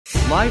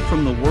live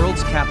from the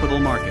world's capital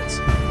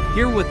markets.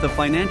 Here with the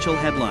financial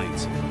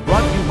headlines,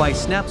 brought to you by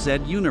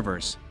Snap-Zed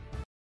Universe.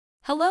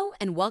 Hello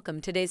and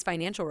welcome to today's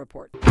financial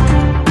report.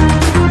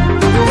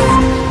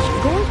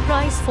 Gold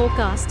price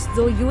forecasts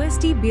though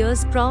USD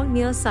bears prowl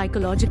near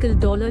psychological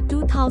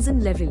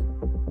 $2,000 level.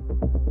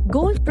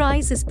 Gold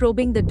price is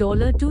probing the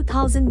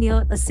 $2,000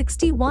 near a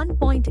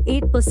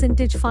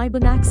 61.8%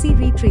 Fibonacci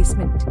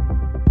retracement.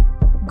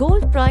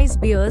 Gold price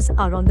bears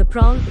are on the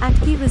prowl at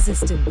key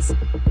resistance.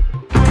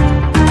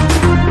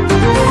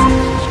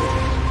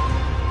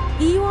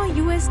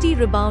 EUR/USD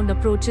rebound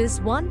approaches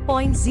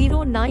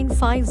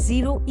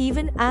 1.0950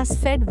 even as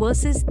Fed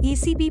versus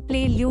ECB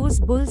play lures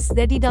bulls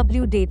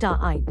ZEW data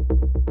eyed.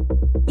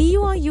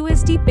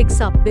 EUR/USD picks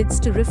up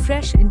bids to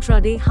refresh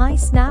intraday high,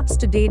 snaps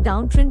today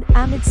downtrend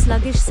amid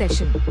sluggish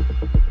session.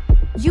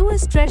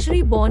 US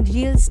Treasury bond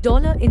yields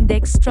dollar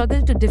index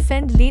struggle to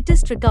defend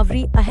latest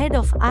recovery ahead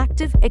of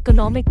active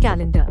economic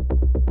calendar.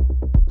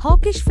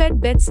 Hawkish Fed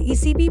bets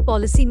ECB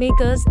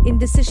policymakers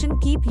indecision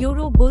keep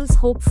Euro bulls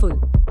hopeful.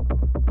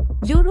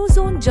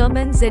 Eurozone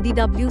German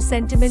ZEW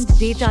sentiment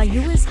data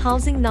US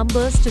housing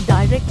numbers to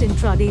direct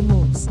intraday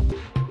moves.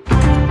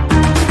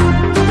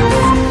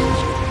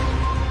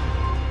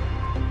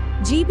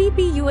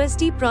 GBP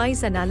USD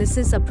price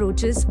analysis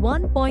approaches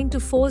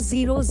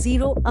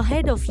 1.2400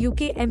 ahead of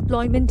UK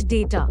employment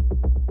data.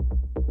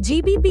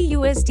 GBP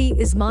USD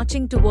is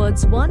marching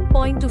towards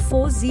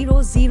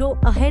 1.2400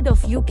 ahead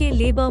of UK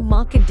labour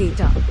market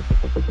data.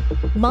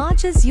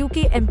 March's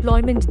UK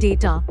employment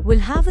data will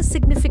have a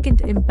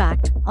significant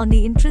impact on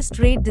the interest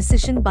rate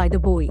decision by the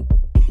BOE.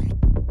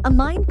 A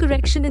minor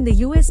correction in the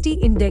USD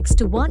index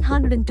to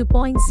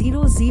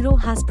 102.00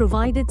 has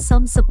provided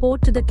some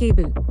support to the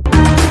cable.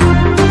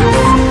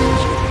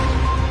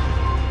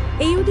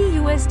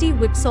 AUD/USD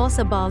whipsaws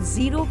above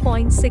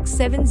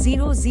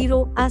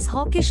 0.6700 as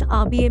hawkish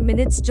RBA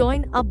minutes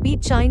join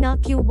upbeat China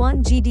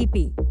Q1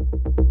 GDP.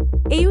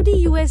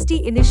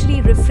 AUD/USD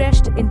initially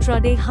refreshed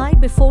intraday high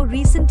before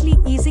recently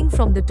easing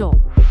from the top.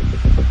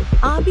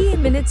 RBA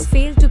minutes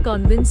failed to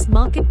convince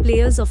market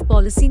players of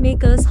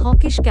policymakers'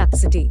 hawkish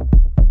capacity.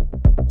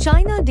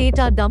 China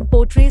data dump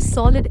portrays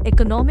solid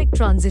economic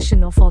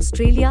transition of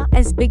Australia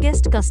as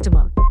biggest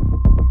customer.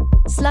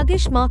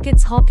 Sluggish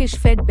markets hawkish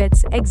Fed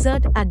bets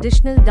exert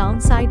additional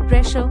downside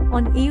pressure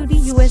on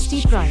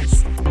AUD/USD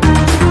price.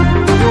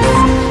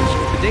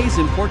 Today's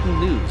important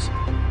news.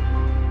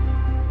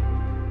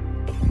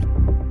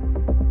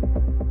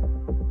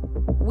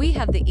 We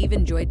have the Eve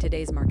enjoyed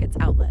today's markets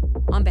outlet.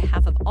 On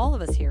behalf of all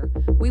of us here,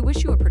 we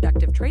wish you a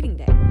productive trading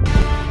day.